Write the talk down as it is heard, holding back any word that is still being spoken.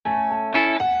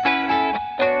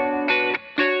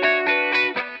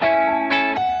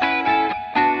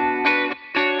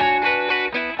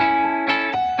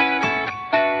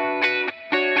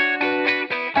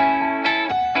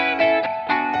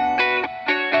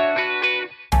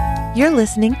You're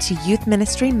listening to Youth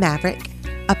Ministry Maverick,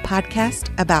 a podcast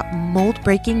about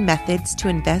mold-breaking methods to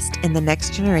invest in the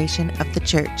next generation of the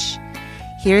church.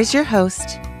 Here's your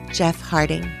host, Jeff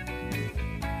Harding.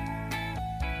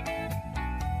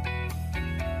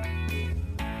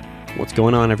 What's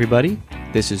going on, everybody?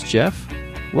 This is Jeff.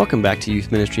 Welcome back to Youth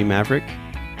Ministry Maverick.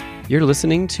 You're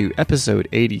listening to episode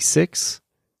 86,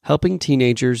 Helping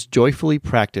Teenagers Joyfully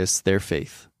Practice Their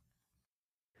Faith.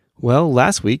 Well,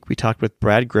 last week we talked with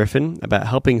Brad Griffin about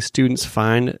helping students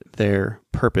find their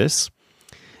purpose.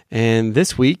 And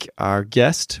this week, our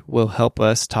guest will help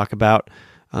us talk about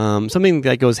something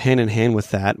that goes hand in hand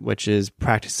with that, which is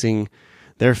practicing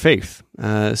their faith.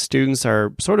 Students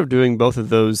are sort of doing both of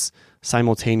those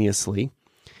simultaneously.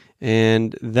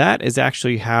 And that is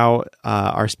actually how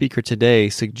our speaker today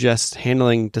suggests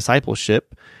handling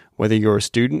discipleship, whether you're a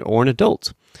student or an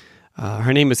adult.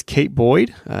 Her name is Kate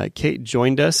Boyd. Kate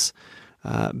joined us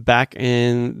back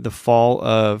in the fall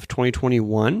of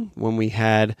 2021 when we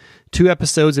had 2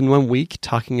 episodes in 1 week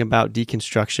talking about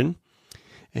deconstruction.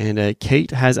 And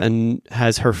Kate has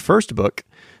her first book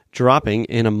dropping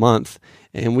in a month,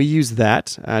 and we use that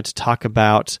to talk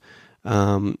about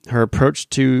her approach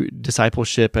to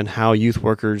discipleship and how youth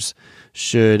workers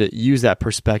should use that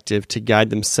perspective to guide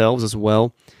themselves as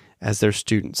well as their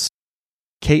students.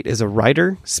 Kate is a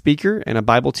writer, speaker, and a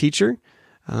Bible teacher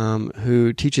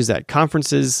who teaches at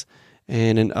conferences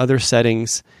and in other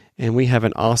settings, and we have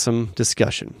an awesome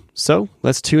discussion. So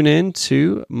let's tune in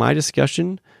to my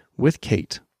discussion with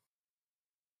Kate.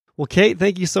 Well, Kate,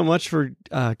 thank you so much for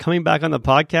coming back on the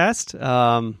podcast.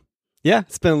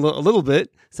 It's been a little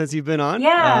bit since you've been on.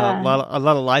 Yeah. A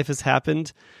lot of life has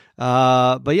happened.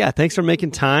 But yeah, thanks for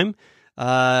making time.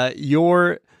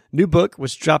 Your new book,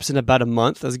 which drops in about a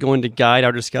month, is going to guide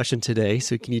our discussion today.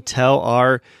 So can you tell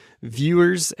our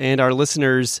viewers and our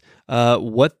listeners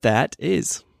what that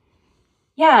is?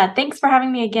 Yeah, thanks for having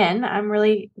me again. I'm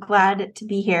really glad to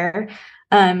be here.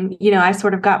 I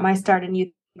sort of got my start in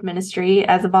youth ministry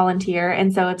as a volunteer,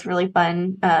 and so it's really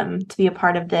fun to be a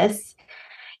part of this.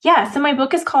 Yeah, so my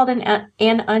book is called An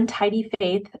Untidy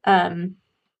Faith, and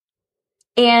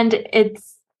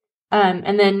it's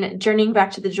and then Journeying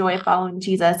Back to the Joy of Following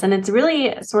Jesus. And it's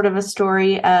really sort of a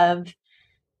story of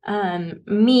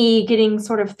me getting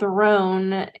sort of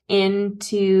thrown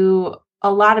into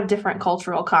a lot of different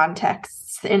cultural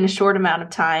contexts in a short amount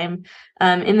of time,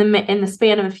 in the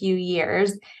span of a few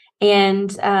years. And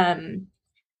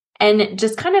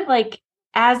just kind of like,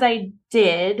 as I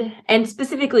did, and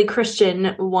specifically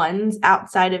Christian ones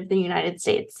outside of the United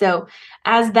States. So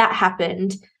as that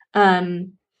happened,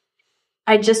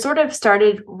 I just sort of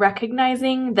started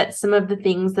recognizing that some of the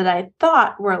things that I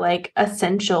thought were like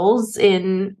essentials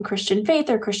in Christian faith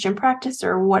or Christian practice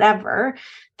or whatever,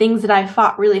 things that I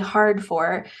fought really hard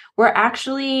for, were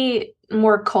actually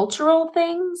more cultural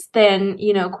things than,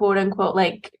 quote unquote,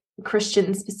 like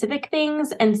Christian specific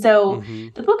things. And so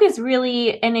the book is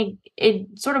really, and it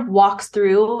sort of walks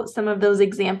through some of those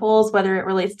examples, whether it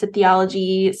relates to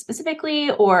theology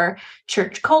specifically or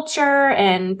church culture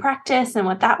and practice and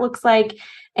what that looks like.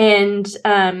 And,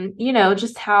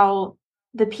 just how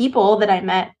the people that I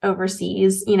met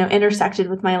overseas,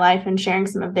 intersected with my life and sharing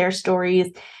some of their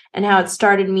stories, and how it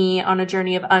started me on a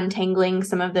journey of untangling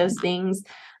some of those things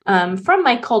from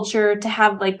my culture to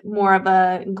have like more of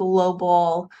a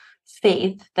global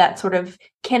faith that sort of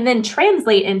can then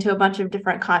translate into a bunch of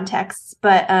different contexts,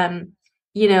 but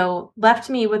left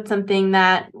me with something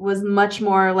that was much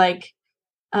more like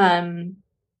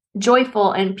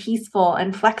joyful and peaceful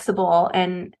and flexible,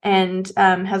 and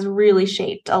has really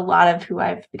shaped a lot of who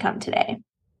I've become today.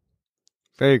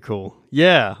 Very cool.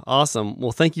 Yeah, awesome.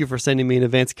 Well, thank you for sending me an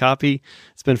advance copy.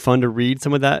 It's been fun to read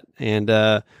some of that, and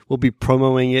we'll be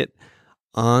promoting it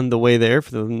on the way there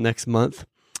for the next month.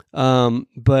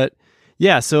 But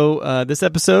yeah, so this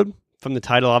episode, from the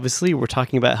title, obviously, we're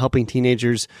talking about helping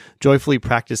teenagers joyfully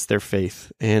practice their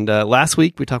faith. And last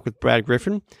week, we talked with Brad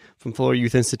Griffin from Fuller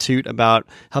Youth Institute about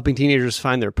helping teenagers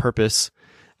find their purpose.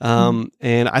 And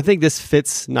I think this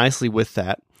fits nicely with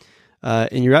that.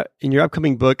 In your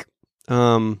upcoming book,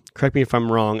 correct me if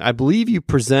I'm wrong, I believe you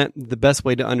present the best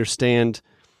way to understand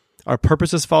our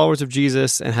purpose as followers of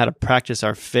Jesus and how to practice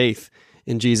our faith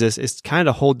in Jesus is kind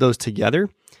of hold those together.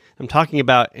 I'm talking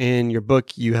about in your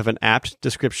book, you have an apt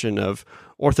description of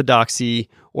orthodoxy,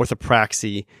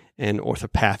 orthopraxy, and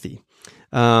orthopathy.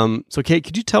 So Kate,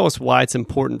 could you tell us why it's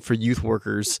important for youth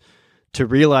workers to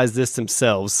realize this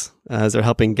themselves as they're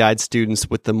helping guide students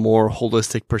with the more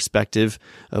holistic perspective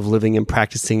of living and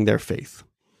practicing their faith?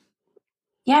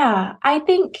 Yeah, I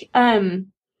think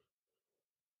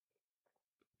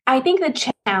I think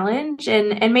the challenge,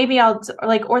 and maybe I'll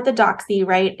like orthodoxy,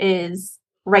 right, is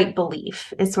right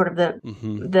belief is sort of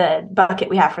the bucket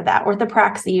we have for that.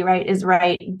 Orthopraxy, right, is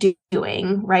right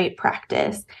doing, right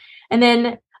practice. And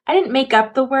then I didn't make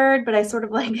up the word, but I sort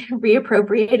of like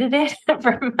reappropriated it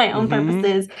for my own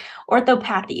purposes.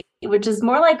 Orthopathy, which is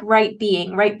more like right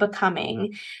being, right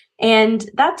becoming. And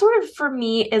that sort of for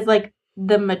me is like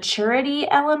the maturity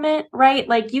element, right?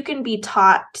 Like you can be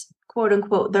taught, quote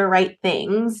unquote, the right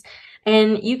things,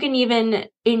 and you can even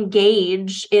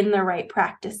engage in the right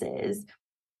practices.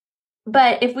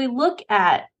 But if we look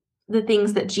at the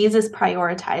things that Jesus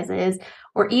prioritizes,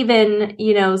 or even,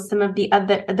 some of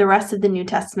the rest of the New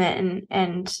Testament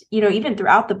and, even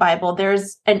throughout the Bible,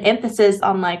 there's an emphasis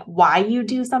on like why you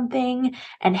do something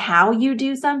and how you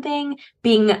do something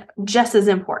being just as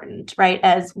important, right,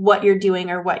 as what you're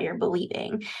doing or what you're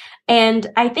believing. And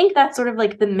I think that's sort of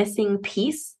like the missing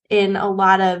piece in a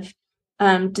lot of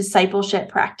discipleship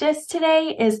practice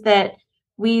today, is that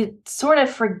we sort of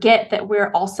forget that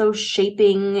we're also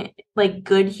shaping like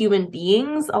good human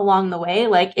beings along the way.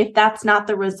 Like if that's not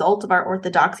the result of our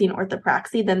orthodoxy and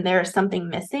orthopraxy, then there's something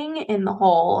missing in the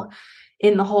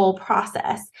whole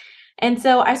process. And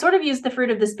so I sort of use the fruit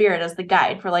of the Spirit as the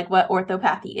guide for like what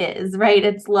orthopathy is, right?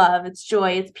 It's love, it's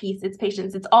joy, it's peace, it's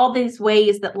patience. It's all these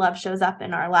ways that love shows up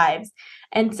in our lives.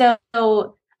 And so,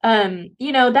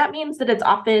 that means that it's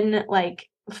often like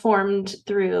formed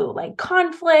through like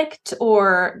conflict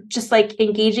or just like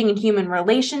engaging in human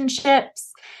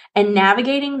relationships and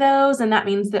navigating those. And that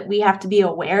means that we have to be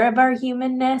aware of our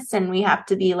humanness, and we have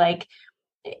to be like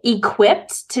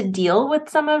equipped to deal with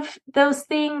some of those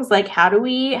things. Like, how do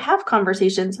we have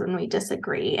conversations when we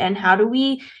disagree? And how do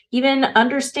we even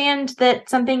understand that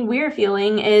something we're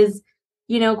feeling is,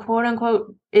 quote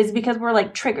unquote, is because we're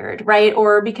like triggered, right?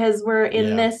 Or because we're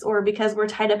in this, or because we're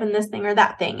tied up in this thing or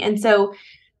that thing. And so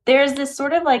there's this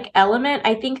sort of like element,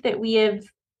 I think, that we have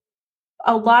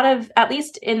a lot of, at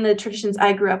least in the traditions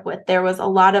I grew up with, there was a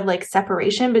lot of like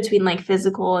separation between like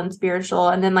physical and spiritual.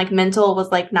 And then like mental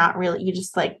was like not really, you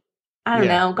just like, I don't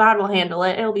know, God will handle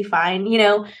it. It'll be fine,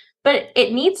 but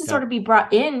it needs to sort of be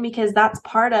brought in, because that's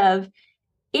part of,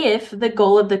 if the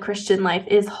goal of the Christian life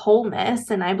is wholeness,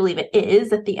 and I believe it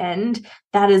is at the end,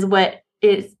 that is what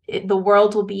the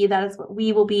world will be. That is what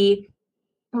we will be.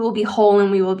 We will be whole, and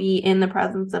we will be in the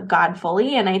presence of God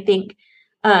fully. And I think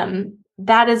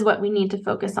that is what we need to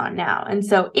focus on now. And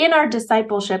so in our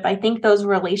discipleship, I think those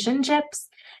relationships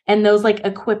and those like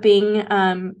equipping,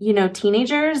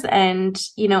 teenagers and,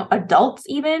 adults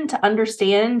even to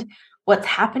understand what's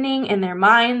happening in their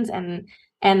minds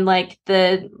and like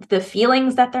the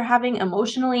feelings that they're having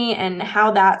emotionally, and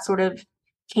how that sort of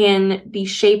can be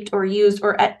shaped or used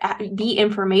or be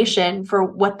information for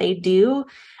what they do.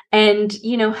 And,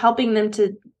 helping them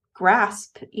to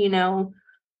grasp,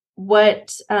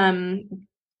 what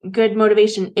good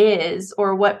motivation is,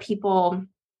 or what people,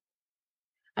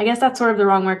 I guess that's sort of the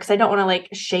wrong word, because I don't want to like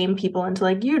shame people into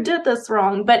like, you did this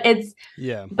wrong. But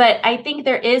but I think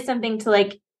there is something to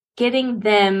like getting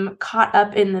them caught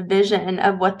up in the vision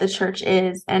of what the church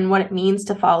is and what it means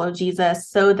to follow Jesus,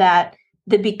 so that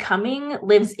the becoming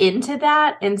lives into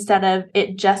that, instead of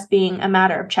it just being a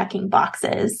matter of checking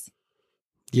boxes.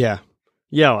 Yeah,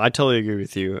 I totally agree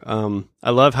with you. I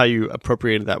love how you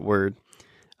appropriated that word.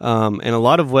 And a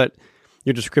lot of what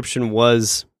your description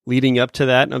was leading up to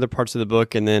that in other parts of the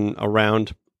book, and then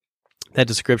around that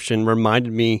description,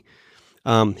 reminded me,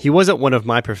 he wasn't one of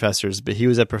my professors, but he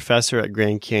was a professor at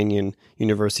Grand Canyon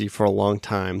University for a long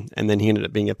time. And then he ended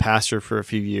up being a pastor for a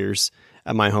few years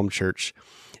at my home church.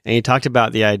 And he talked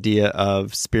about the idea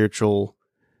of spiritual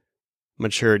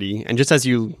maturity. And just as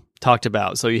you talked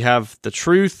about, so you have the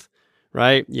truth,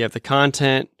 right? You have the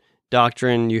content,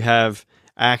 doctrine, you have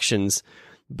actions.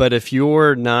 But if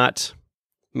you're not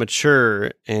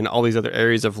mature in all these other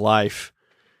areas of life,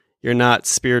 you're not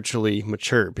spiritually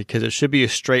mature, because it should be a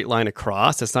straight line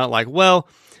across. It's not like, well,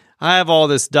 I have all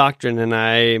this doctrine and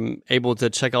I'm able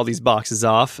to check all these boxes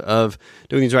off of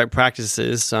doing these right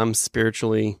practices, so I'm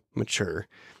spiritually mature.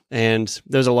 And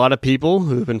there's a lot of people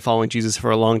who've been following Jesus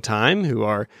for a long time, who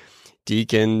are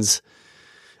deacons,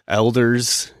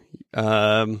 elders,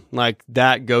 like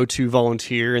that go-to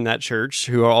volunteer in that church,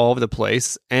 who are all over the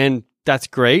place. And that's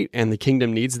great, and the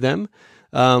kingdom needs them.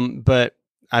 But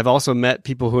I've also met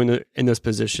people who are in those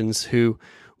positions who,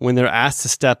 when they're asked to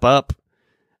step up,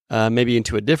 maybe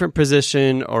into a different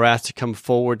position, or asked to come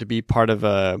forward to be part of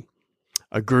a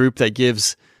group that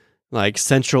gives like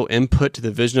central input to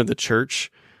the vision of the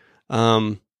church,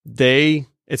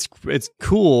 it's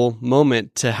cool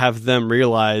moment to have them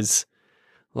realize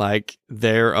like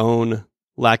their own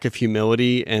lack of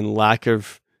humility and lack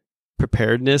of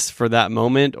preparedness for that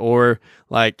moment, or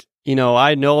like,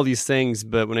 I know all these things,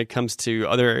 but when it comes to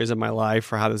other areas of my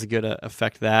life or how this is going to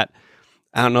affect that,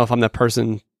 I don't know if I'm that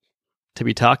person to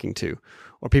be talking to.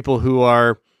 Or people who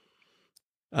are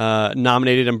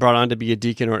nominated and brought on to be a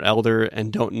deacon or an elder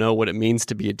and don't know what it means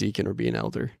to be a deacon or be an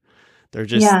elder. They're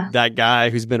just that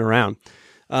guy who's been around.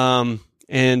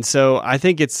 And so I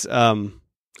think it's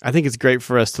great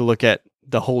for us to look at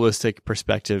the holistic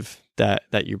perspective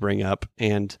that you bring up.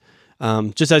 And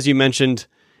just as you mentioned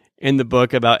in the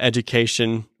book about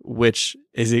education, which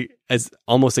is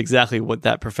almost exactly what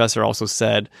that professor also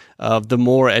said, of the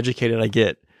more educated I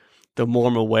get, the more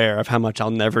I'm aware of how much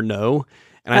I'll never know.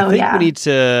 And I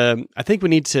think we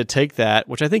need to take that,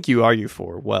 which I think you argue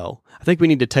for well. I think we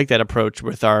need to take that approach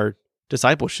with our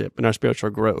discipleship and our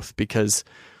spiritual growth, because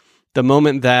the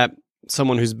moment that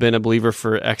someone who's been a believer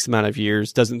for X amount of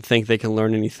years doesn't think they can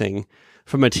learn anything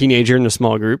from a teenager in a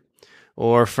small group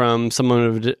or from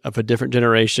someone of a different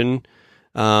generation,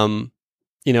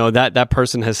 that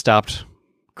person has stopped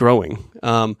growing.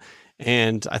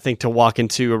 And I think to walk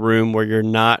into a room where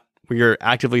you're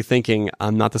actively thinking,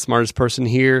 I'm not the smartest person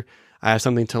here, I have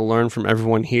something to learn from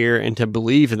everyone here, and to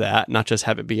believe that, not just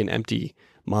have it be an empty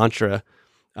mantra.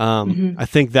 I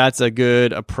think that's a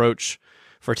good approach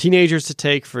for teenagers to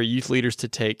take, for youth leaders to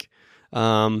take,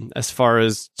 as far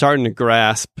as starting to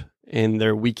grasp in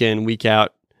their week in, week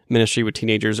out ministry with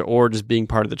teenagers, or just being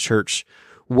part of the church,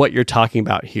 what you're talking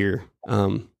about here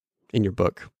in your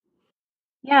book.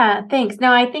 Yeah, thanks.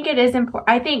 No, I think it is important.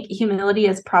 I think humility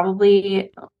is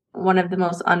probably one of the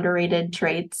most underrated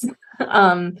traits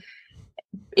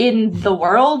in the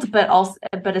world,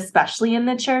 but especially in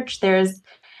the church.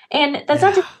 And that's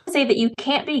not to say that you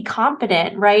can't be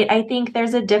confident, right? I think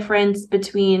there's a difference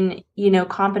between,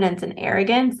 confidence and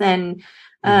arrogance, and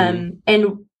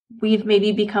we've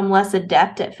maybe become less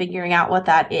adept at figuring out what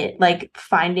that is, like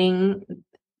treading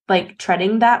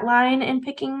that line and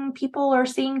picking people or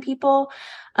seeing people.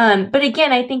 But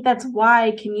again, I think that's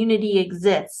why community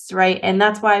exists, right? And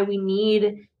that's why we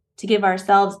need to give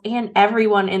ourselves and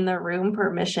everyone in the room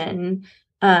permission,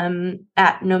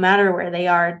 at no matter where they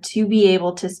are, to be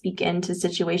able to speak into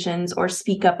situations or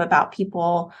speak up about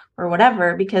people or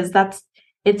whatever, because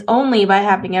it's only by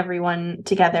having everyone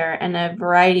together and a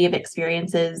variety of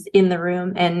experiences in the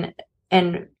room and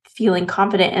feeling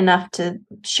confident enough to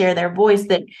share their voice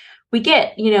that we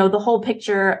get, the whole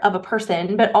picture of a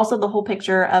person, but also the whole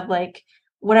picture of like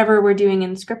whatever we're doing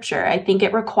in scripture. I think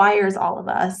it requires all of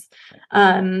us.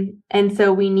 And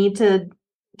so we need to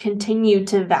continue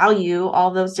to value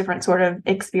all those different sort of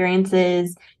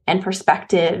experiences and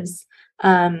perspectives,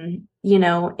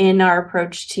 in our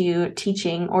approach to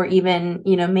teaching or even,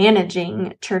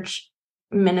 managing church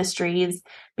ministries,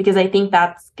 because I think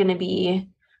that's going to be,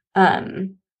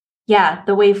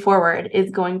 the way forward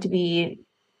is going to be,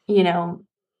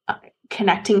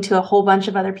 connecting to a whole bunch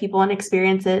of other people and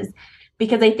experiences,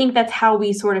 because I think that's how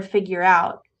we sort of figure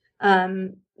out,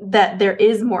 that there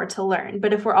is more to learn.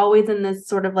 But if we're always in this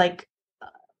sort of like,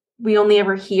 we only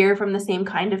ever hear from the same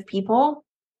kind of people,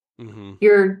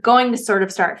 you're going to sort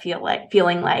of start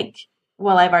feeling like,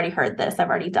 well, I've already heard this, I've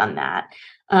already done that.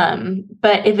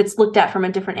 But if it's looked at from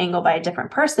a different angle by a different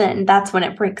person, that's when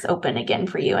it breaks open again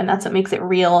for you. And that's what makes it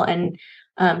real and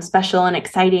special and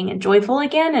exciting and joyful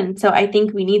again. And so I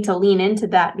think we need to lean into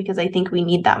that, because I think we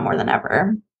need that more than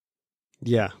ever.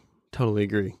 Yeah, totally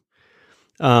agree.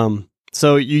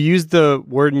 So you used the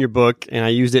word in your book, and I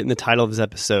used it in the title of this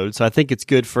episode. So I think it's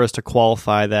good for us to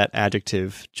qualify that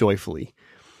adjective, joyfully.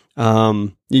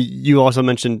 You also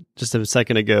mentioned just a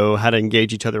second ago how to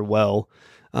engage each other well.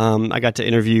 I got to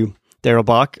interview Darrell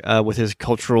Bock with his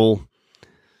cultural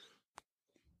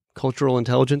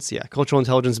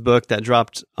intelligence book that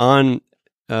dropped on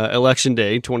Election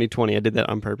Day 2020. I did that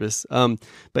on purpose.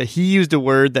 But he used a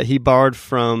word that he borrowed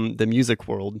from the music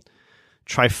world,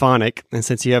 triphonic. And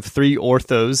since you have three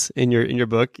orthos in your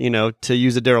book, to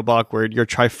use a Darrell Bock word, your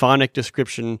triphonic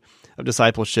description of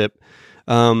discipleship,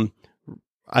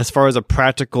 as far as a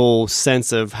practical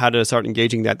sense of how to start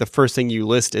engaging that, the first thing you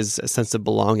list is a sense of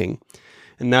belonging.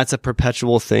 And that's a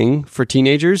perpetual thing for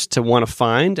teenagers to want to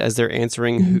find as they're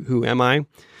answering, who am I?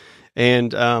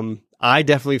 And I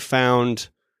definitely found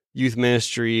youth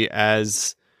ministry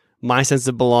as my sense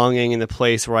of belonging in the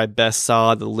place where I best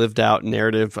saw the lived out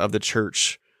narrative of the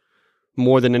church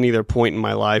more than any other point in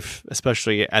my life,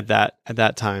 especially at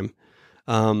that time.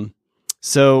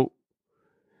 So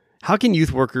how can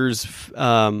youth workers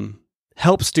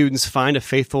help students find a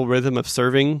faithful rhythm of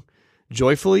serving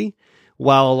joyfully,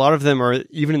 while a lot of them are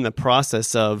even in the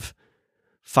process of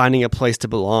finding a place to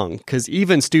belong? Because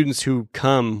even students who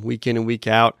come week in and week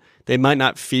out, they might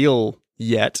not feel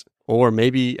yet, or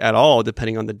maybe at all,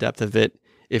 depending on the depth of it,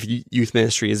 if youth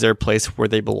ministry is their place where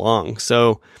they belong.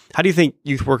 So how do you think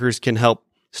youth workers can help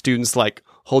students like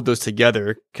hold those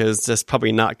together? Because that's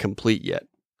probably not complete yet.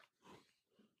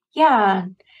 Yeah.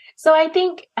 So I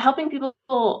think helping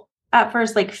people at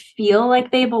first like feel like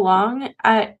they belong,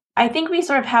 I think we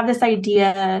sort of have this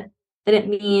idea that it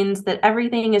means that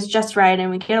everything is just right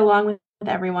and we get along with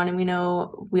everyone and we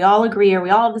know we all agree or we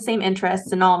all have the same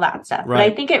interests and all that stuff. Right.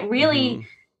 But I think it really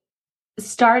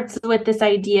starts with this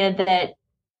idea that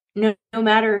no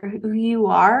matter who you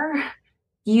are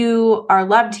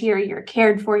loved here, you're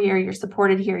cared for here, you're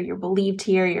supported here, you're believed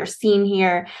here, you're seen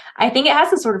here. I think it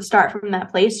has to sort of start from that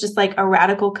place, just like a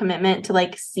radical commitment to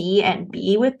like see and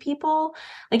be with people.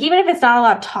 Like even if it's not a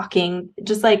lot of talking,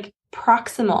 just like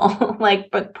proximal,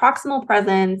 but proximal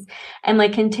presence and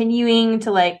like continuing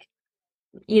to like,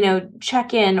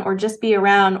 check in or just be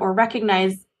around or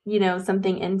recognize,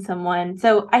 something in someone.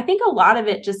 So I think a lot of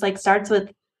it just like starts with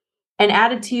an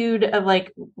attitude of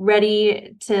like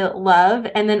ready to love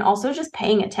and then also just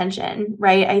paying attention,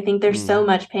 right? I think there's so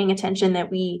much paying attention that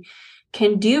we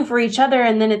can do for each other.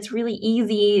 And then it's really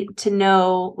easy to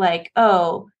know like,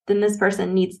 oh, then this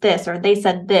person needs this, or they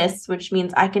said this, which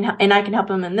means I can help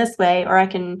them in this way, or I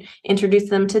can introduce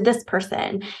them to this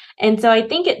person. And so I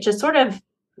think it just sort of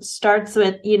starts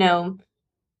with,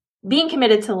 being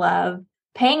committed to love,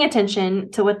 paying attention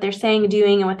to what they're saying,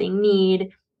 doing, and what they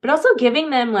need, but also giving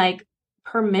them like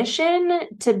permission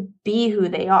to be who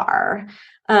they are,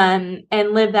 and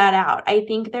live that out. I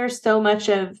think there's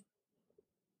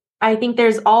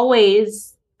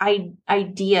always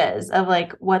ideas of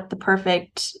like what the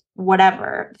perfect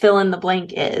whatever fill in the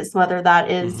blank is, whether that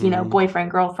is,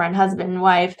 boyfriend, girlfriend, husband,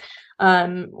 wife,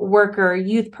 worker,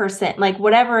 youth person, like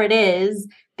whatever it is,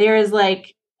 there is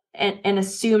like an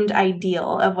assumed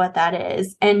ideal of what that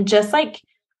is. And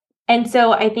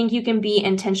so I think you can be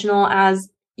intentional as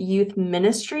youth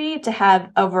ministry to have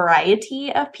a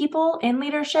variety of people in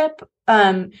leadership,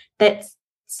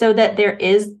 so that there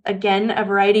is, again, a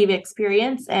variety of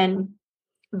experience and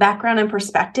background and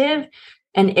perspective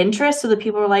and interest, so that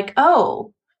people are like,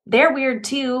 oh, they're weird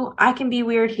too. I can be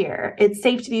weird here. It's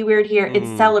safe to be weird here.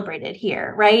 It's celebrated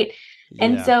here, right? Yeah.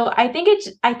 And so I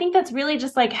think that's really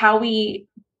just like how we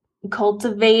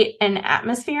cultivate an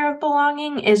atmosphere of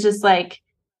belonging, is just like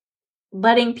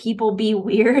letting people be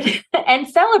weird and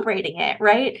celebrating it,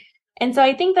 right? And so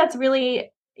I think that's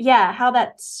really, how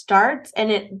that starts.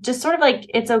 And it just sort of like,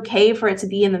 it's okay for it to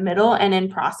be in the middle and in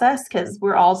process, because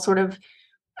we're all sort of,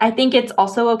 I think it's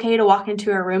also okay to walk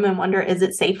into a room and wonder, is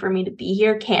it safe for me to be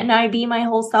here? Can I be my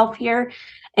whole self here?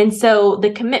 And so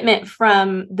the commitment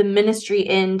from the ministry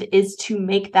end is to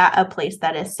make that a place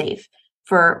that is safe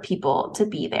for people to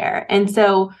be there. And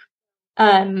so,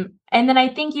 and then I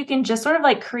think you can just sort of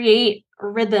like create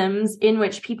rhythms in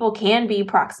which people can be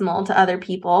proximal to other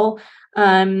people,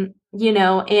 and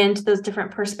those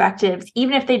different perspectives,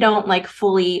 even if they don't like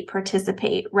fully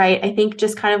participate, right? I think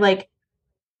just kind of like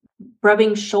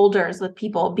rubbing shoulders with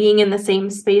people, being in the same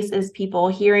space as people,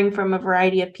 hearing from a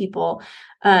variety of people,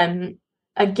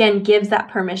 again, gives that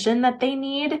permission that they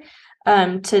need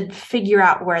to figure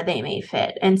out where they may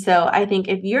fit. And so I think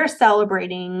if you're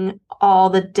celebrating all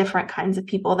the different kinds of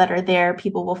people that are there,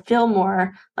 people will feel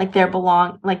more like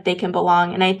they can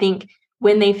belong. And I think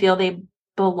when they feel they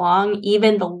belong,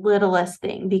 even the littlest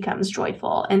thing becomes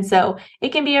joyful. And so it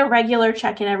can be a regular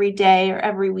check-in every day or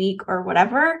every week or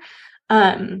whatever.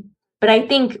 But I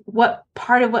think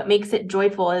part of what makes it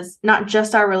joyful is not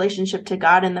just our relationship to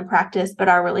God in the practice, but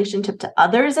our relationship to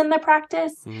others in the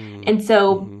practice. And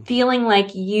so feeling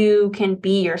like you can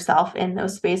be yourself in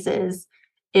those spaces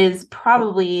is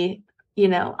probably,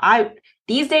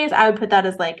 these days I would put that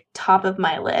as like top of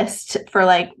my list for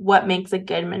like what makes a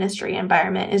good ministry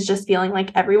environment, is just feeling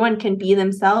like everyone can be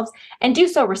themselves and do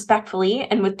so respectfully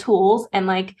and with tools, and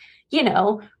like,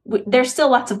 there's still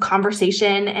lots of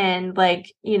conversation and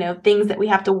like, things that we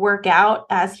have to work out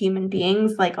as human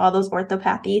beings, like all those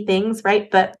orthopathy things,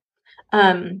 right? But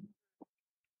I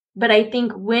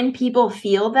think when people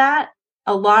feel that,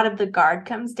 a lot of the guard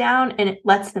comes down and it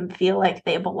lets them feel like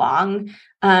they belong,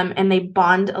 and they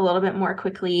bond a little bit more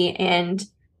quickly. And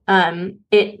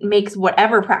it makes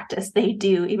whatever practice they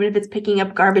do, even if it's picking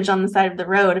up garbage on the side of the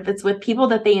road, if it's with people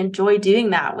that they enjoy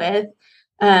doing that with,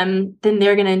 then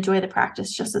they're going to enjoy the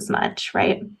practice just as much,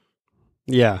 right?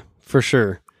 Yeah, for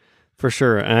sure. For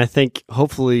sure. And I think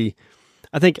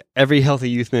every healthy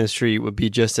youth ministry would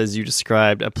be just as you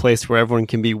described, a place where everyone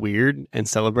can be weird and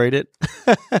celebrate it.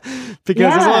 Because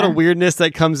there's a lot of weirdness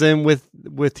that comes in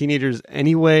with teenagers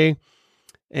anyway.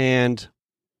 And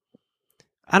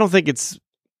I don't think it's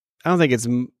it's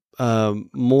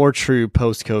more true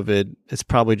post-COVID. It's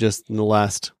probably just in the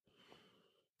last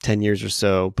 10 years or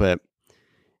so. But,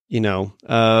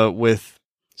 with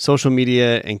social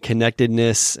media and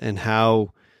connectedness and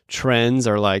how trends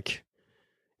are like,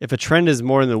 if a trend is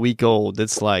more than a week old,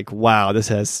 it's like, wow, this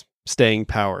has staying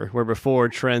power. Where before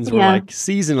trends were like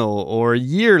seasonal or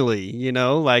yearly,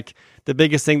 like the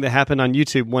biggest thing that happened on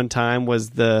YouTube one time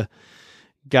was the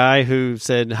guy who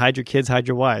said, hide your kids, hide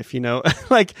your wife,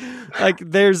 like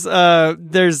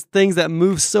there's things that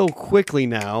move so quickly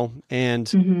now.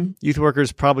 And youth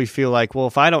workers probably feel like, well,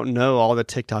 if I don't know all the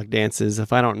TikTok dances,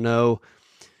 if I don't know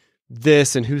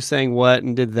this and who's saying what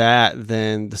and did that,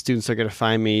 then the students are going to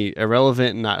find me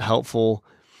irrelevant and not helpful.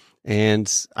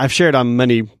 And I've shared on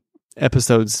many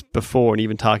episodes before and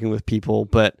even talking with people,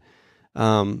 but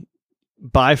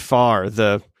by far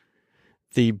the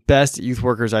best youth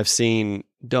workers I've seen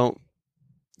don't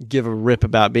give a rip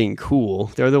about being cool.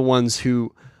 They're the ones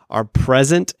who are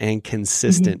present and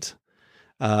consistent.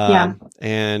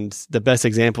 And the best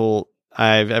example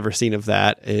I've ever seen of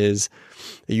that is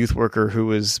a youth worker who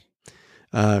was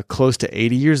close to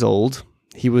 80 years old.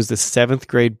 He was the 7th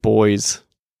grade boys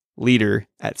leader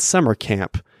at summer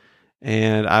camp.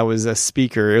 And I was a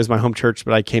speaker. It was my home church,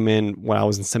 but I came in when I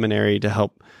was in seminary to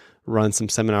help run some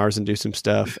seminars and do some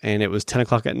stuff. And it was 10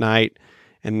 o'clock at night,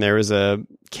 and there was a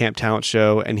camp talent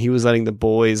show, and he was letting the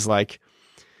boys like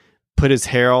put his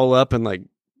hair all up and like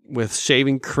with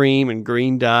shaving cream and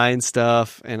green dye and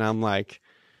stuff. And I'm like,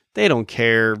 they don't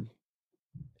care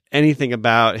anything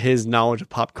about his knowledge of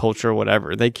pop culture or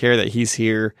whatever. They care that he's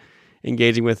here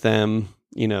engaging with them,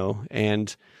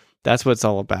 and that's what it's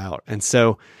all about. And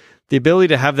so the ability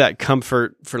to have that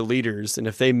comfort for leaders, and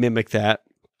if they mimic that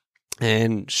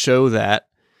and show that,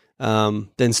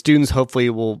 then students hopefully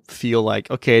will feel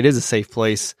like, okay, it is a safe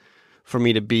place for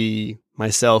me to be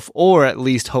myself, or at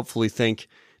least hopefully think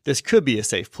this could be a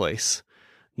safe place.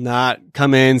 Not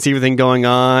come in, see everything going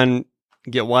on,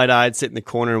 get wide-eyed, sit in the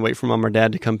corner and wait for mom or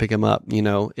dad to come pick him up.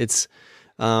 It's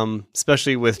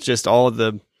especially with just all of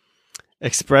the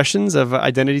expressions of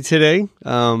identity today,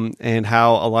 and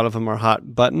how a lot of them are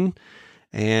hot button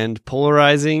and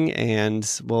polarizing. And,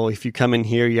 well, if you come in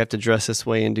here, you have to dress this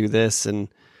way and do this. And,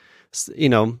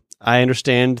 I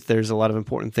understand there's a lot of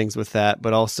important things with that,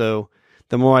 but also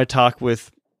the more I talk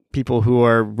with people who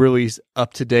are really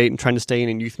up to date and trying to stay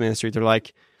in youth ministry, they're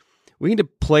like, we need to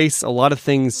place a lot of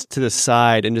things to the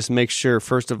side and just make sure,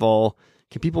 first of all,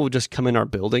 can people just come in our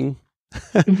building?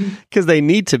 Because they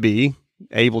need to be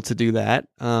able to do that.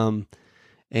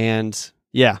 And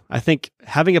yeah, I think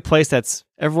having a place that's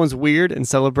everyone's weird and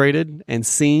celebrated and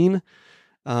seen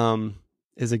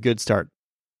is a good start.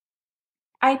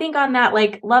 I think on that,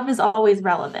 like, love is always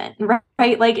relevant,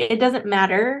 right? Like, it doesn't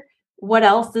matter what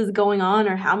else is going on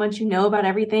or how much you know about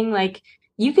everything. Like,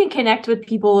 you can connect with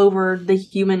people over the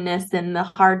humanness and the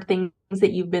hard things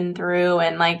that you've been through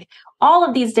and like all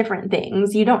of these different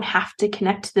things. You don't have to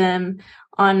connect them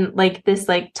on like this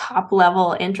like top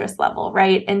level interest level,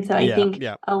 right? And so I think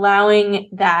allowing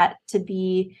that to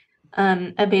be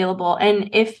available, and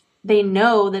if they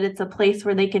know that it's a place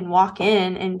where they can walk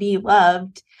in and be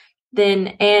loved, then,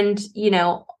 and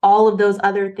all of those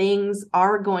other things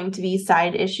are going to be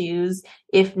side issues,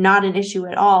 if not an issue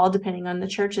at all, depending on the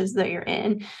churches that you're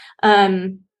in,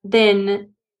 then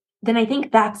I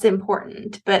think that's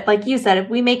important. But like you said, if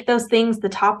we make those things the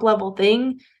top level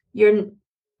thing, you're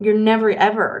never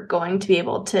ever going to be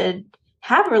able to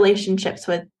have relationships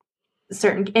with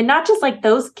certain, and not just like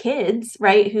those kids,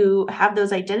 right, who have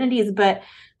those identities, but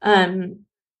in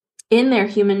their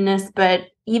humanness, but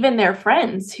even their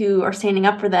friends who are standing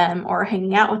up for them or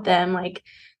hanging out with them. Like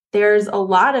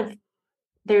without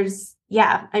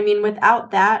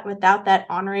that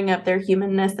honoring of their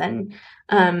humanness and,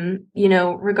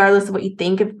 regardless of what you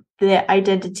think of the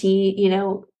identity,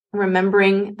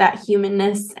 remembering that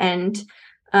humanness and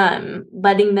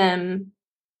letting them,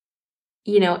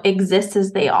 exist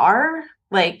as they are.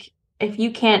 Like if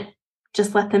you can't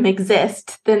just let them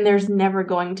exist, then there's never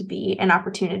going to be an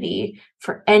opportunity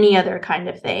for any other kind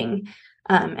of thing.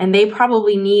 And they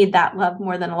probably need that love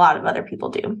more than a lot of other people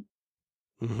do.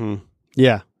 Mm-hmm.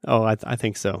 Yeah. Oh, I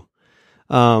think so.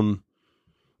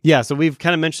 Yeah. So we've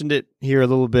kind of mentioned it here a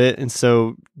little bit. And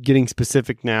so getting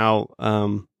specific now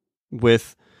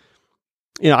with,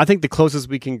 I think the closest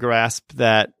we can grasp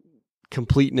that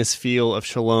completeness feel of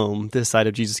shalom, this side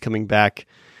of Jesus coming back,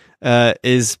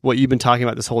 is what you've been talking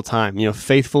about this whole time,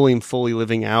 faithfully and fully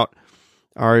living out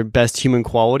our best human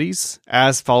qualities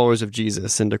as followers of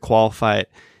Jesus, and to qualify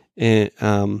it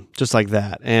in, just like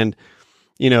that. And,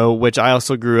 which I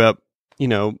also grew up,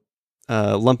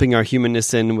 lumping our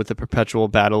humanness in with the perpetual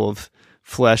battle of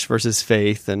flesh versus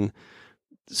faith. And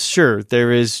sure,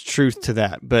 there is truth to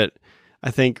that, but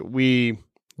I think we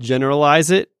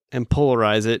generalize it and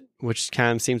polarize it, which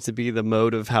kind of seems to be the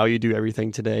mode of how you do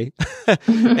everything today.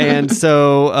 And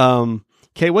so,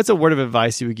 Kay, what's a word of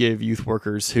advice you would give youth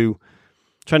workers who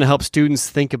trying to help students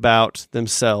think about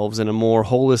themselves in a more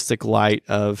holistic light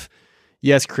of,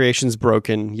 yes, creation's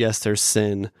broken, yes, there's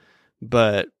sin,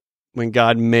 but when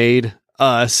God made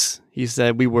us, he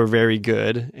said we were very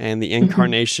good, and the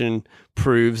incarnation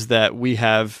proves that we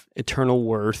have eternal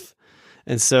worth.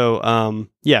 And so,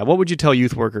 what would you tell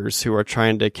youth workers who are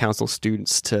trying to counsel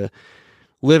students to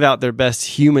live out their best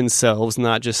human selves,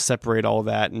 not just separate all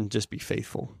that and just be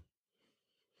faithful?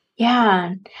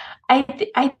 Yeah,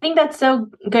 I think that's so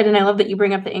good. And I love that you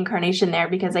bring up the incarnation there,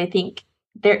 because I think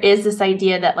there is this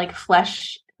idea that like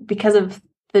flesh, because of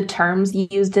the terms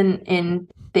used in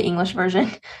the English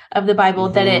version of the Bible,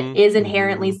 that it is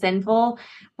inherently sinful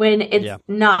when it's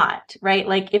not, right?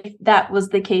 Like if that was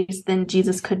the case, then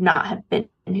Jesus could not have been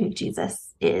who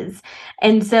Jesus is.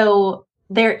 And so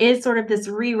there is sort of this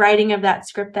rewriting of that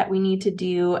script that we need to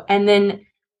do. And then,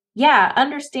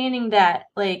 understanding that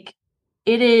like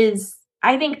it is,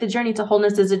 I think the journey to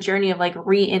wholeness is a journey of like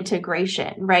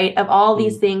reintegration, right? Of all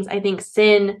these things. I think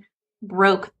sin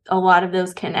broke a lot of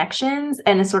those connections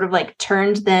and has sort of like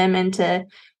turned them into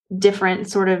different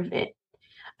sort of,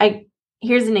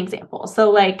 here's an example.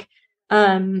 So like,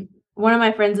 one of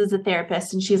my friends is a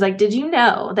therapist, and she's like, did you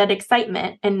know that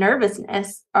excitement and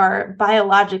nervousness are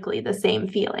biologically the same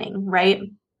feeling, right?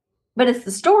 But it's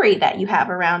the story that you have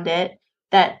around it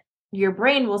that your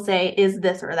brain will say is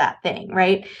this or that thing,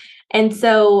 right? And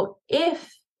so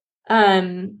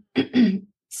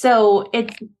so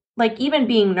it's like even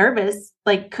being nervous,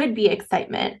 like could be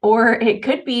excitement or it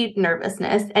could be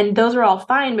nervousness. And those are all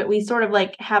fine, but we sort of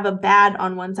like have a bad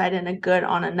on one side and a good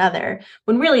on another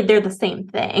when really they're the same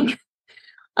thing.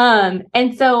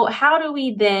 And so how do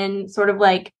we then sort of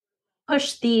like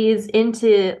push these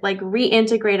into like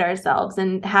reintegrate ourselves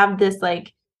and have this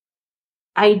like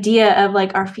idea of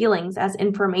like our feelings as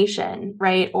information,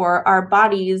 right? Or our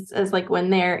bodies as like when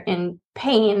they're in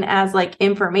pain as like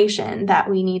information that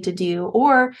we need to do,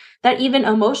 or that even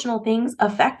emotional things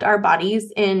affect our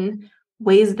bodies in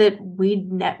ways that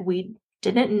we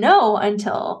didn't know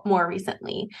until more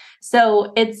recently.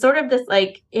 So it's sort of this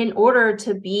like, in order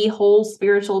to be whole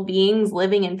spiritual beings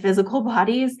living in physical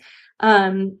bodies,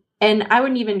 and I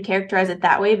wouldn't even characterize it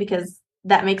that way because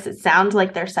that makes it sound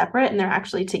like they're separate and they're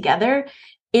actually together,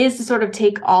 is to sort of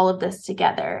take all of this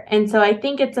together. And so I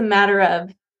think it's a matter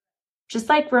of just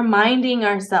like reminding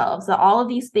ourselves that all of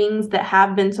these things that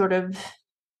have been sort of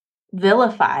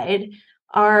vilified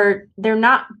they're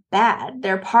not bad.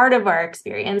 They're part of our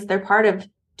experience. They're part of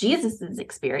Jesus's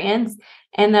experience,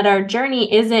 and that our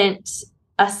journey isn't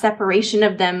a separation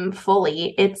of them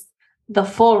fully. It's the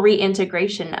full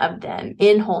reintegration of them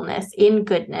in wholeness, in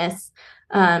goodness,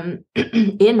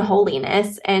 in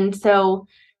holiness. And so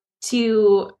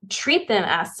to treat them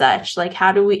as such, like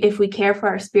if we care for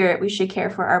our spirit, we should care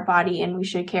for our body and we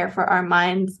should care for our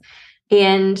minds.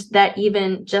 And that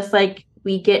even just like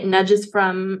we get nudges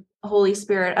from Holy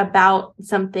Spirit about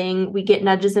something, we get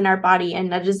nudges in our body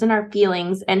and nudges in our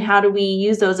feelings. And how do we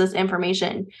use those as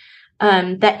information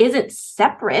that isn't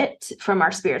separate from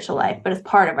our spiritual life, but is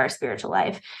part of our spiritual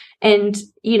life? And,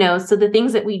 so the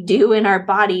things that we do in our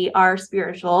body are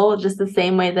spiritual, just the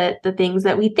same way that the things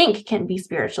that we think can be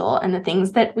spiritual and the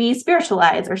things that we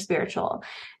spiritualize are spiritual.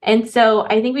 And so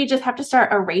I think we just have to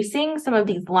start erasing some of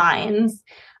these lines,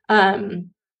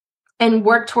 and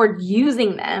work toward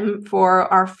using them for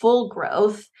our full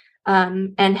growth,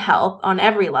 and health on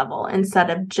every level,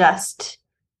 instead of just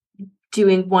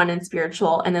doing one in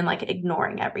spiritual and then like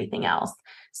ignoring everything else.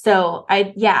 So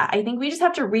I think we just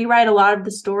have to rewrite a lot of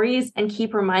the stories and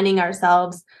keep reminding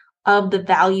ourselves of the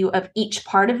value of each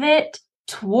part of it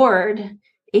toward,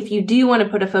 if you do want to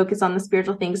put a focus on the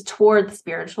spiritual things, toward the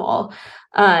spiritual,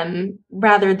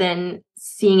 rather than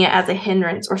seeing it as a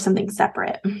hindrance or something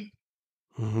separate.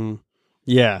 Mm-hmm.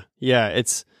 Yeah.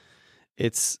 It's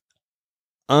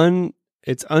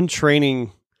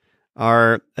untraining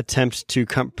our attempt to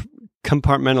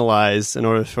compartmentalize in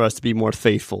order for us to be more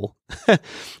faithful.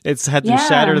 It's had to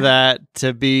shatter that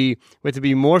we have to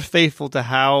be more faithful to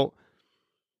how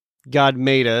God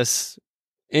made us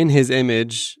in his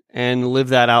image and live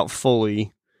that out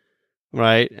fully,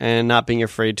 right? And not being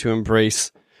afraid to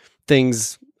embrace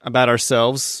things about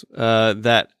ourselves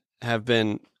that have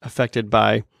been affected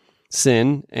by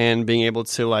sin, and being able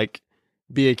to like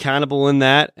be accountable in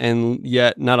that and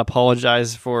yet not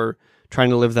apologize for trying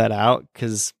to live that out.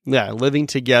 Because living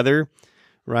together,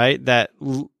 right? That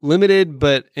limited,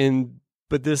 but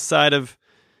this side of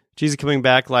Jesus coming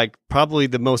back, like probably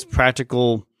the most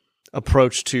practical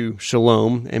approach to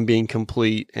shalom and being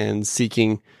complete and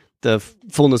seeking the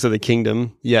fullness of the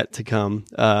kingdom yet to come.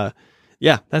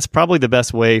 That's probably the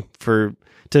best way for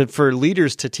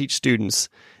leaders to teach students,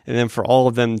 and then for all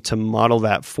of them to model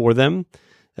that for them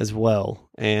as well.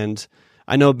 And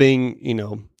I know being,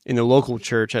 in the local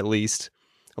church, at least,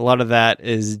 a lot of that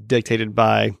is dictated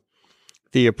by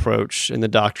the approach and the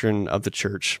doctrine of the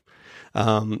church.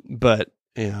 So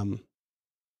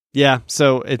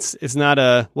it's not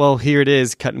here it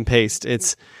is, cut and paste.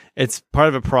 It's part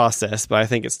of a process, but I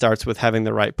think it starts with having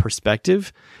the right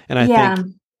perspective. And I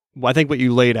think what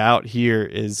you laid out here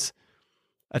is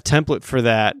a template for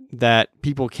that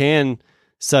people can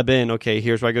sub in. Okay,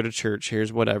 here's where I go to church,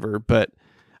 here's whatever. But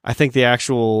I think the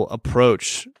actual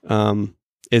approach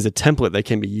is a template that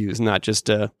can be used, not just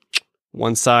a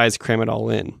one size, cram it all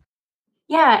in.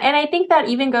 Yeah, and I think that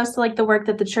even goes to like the work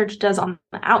that the church does on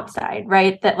the outside,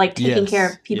 right? That like taking care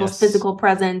of people's physical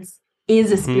presence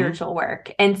is a spiritual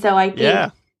work. And so I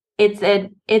think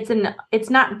it's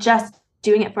not just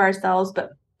doing it for ourselves,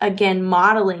 but again,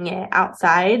 modeling it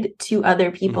outside to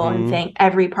other people and saying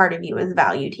every part of you is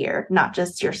valued here, not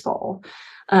just your soul.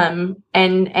 And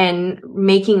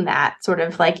making that sort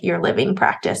of like your living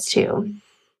practice too.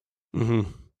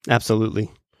 Absolutely.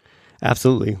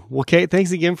 Well, Kate,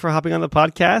 thanks again for hopping on the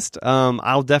podcast.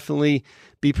 I'll definitely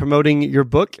be promoting your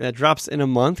book that drops in a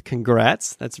month.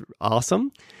 Congrats. That's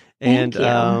awesome. Thank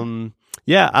you.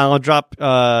 I'll drop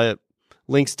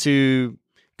links to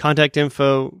contact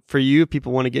info for you if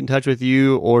people want to get in touch with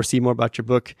you or see more about your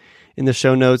book in the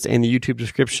show notes and the YouTube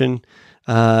description.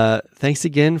 Thanks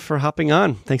again for hopping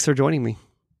on. Thanks for joining me.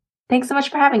 Thanks so much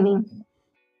for having me.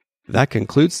 That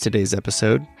concludes today's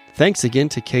episode. Thanks again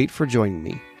to Kate for joining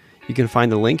me. You can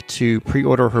find the link to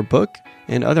pre-order her book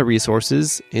and other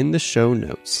resources in the show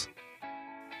notes.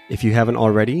 If you haven't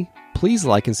already, please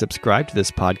like and subscribe to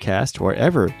this podcast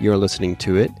wherever you're listening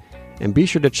to it, and be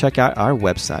sure to check out our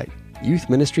website,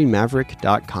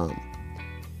 youthministrymaverick.com.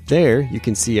 There, you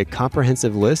can see a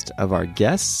comprehensive list of our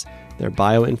guests, their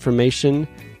bio information,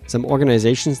 some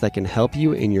organizations that can help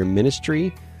you in your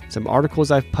ministry, some articles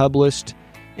I've published,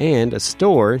 and a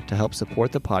store to help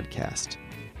support the podcast.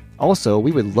 Also,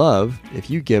 we would love if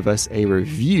you give us a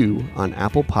review on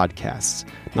Apple Podcasts.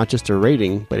 Not just a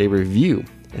rating, but a review.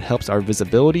 It helps our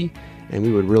visibility, and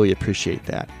we would really appreciate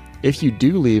that. If you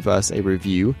do leave us a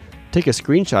review, take a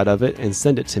screenshot of it and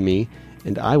send it to me,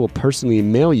 and I will personally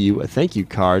mail you a thank you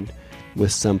card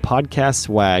with some podcast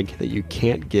swag that you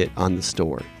can't get on the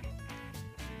store.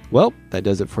 Well, that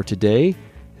does it for today.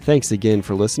 Thanks again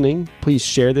for listening. Please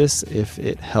share this if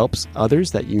it helps others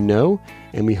that you know,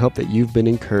 and we hope that you've been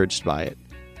encouraged by it.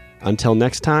 Until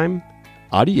next time,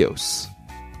 adios.